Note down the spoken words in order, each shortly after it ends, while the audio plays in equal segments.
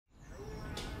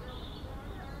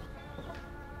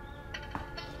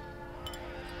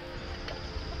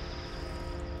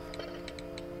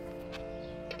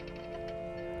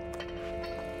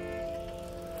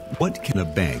What can a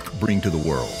bank bring to the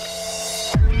world?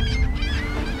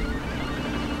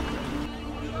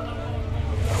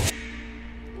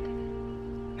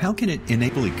 How can it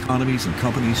enable economies and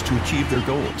companies to achieve their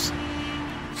goals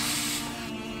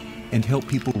and help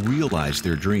people realize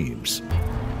their dreams?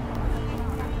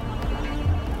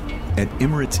 At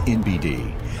Emirates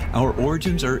NBD, our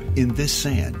origins are in this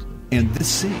sand and this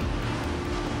sea.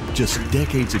 Just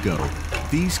decades ago,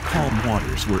 these calm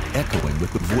waters were echoing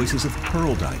with the voices of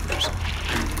pearl divers.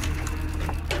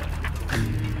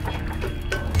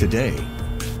 Today,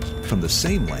 from the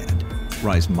same land,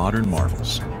 rise modern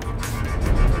marvels.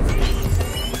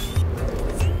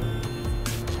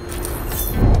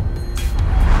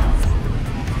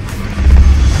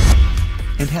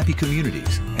 And happy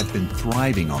communities have been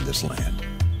thriving on this land.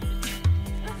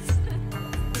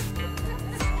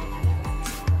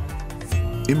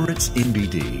 Emirates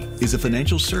NBD is a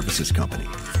financial services company,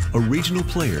 a regional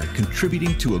player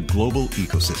contributing to a global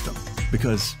ecosystem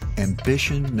because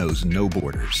ambition knows no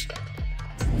borders.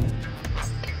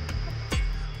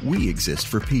 We exist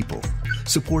for people,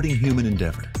 supporting human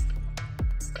endeavor.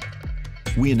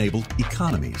 We enable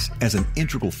economies as an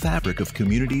integral fabric of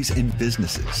communities and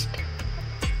businesses.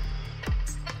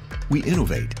 We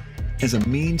innovate as a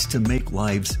means to make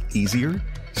lives easier,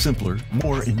 simpler,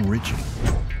 more enriching.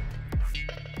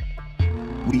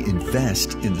 We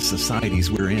invest in the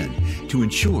societies we're in to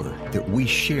ensure that we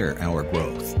share our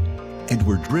growth. And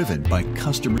we're driven by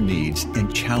customer needs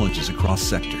and challenges across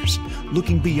sectors,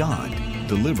 looking beyond,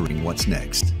 delivering what's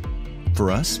next.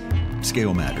 For us,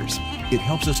 scale matters. It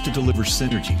helps us to deliver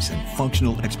synergies and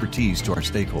functional expertise to our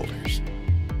stakeholders.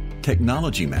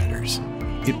 Technology matters.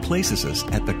 It places us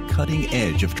at the cutting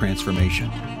edge of transformation.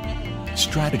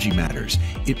 Strategy matters.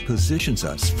 It positions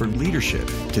us for leadership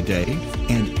today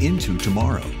and into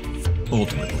tomorrow.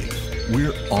 Ultimately,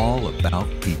 we're all about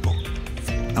people.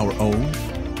 Our own,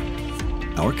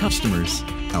 our customers,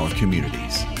 our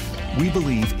communities. We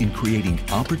believe in creating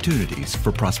opportunities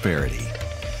for prosperity.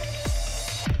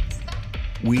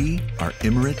 We are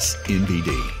Emirates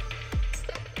NBD.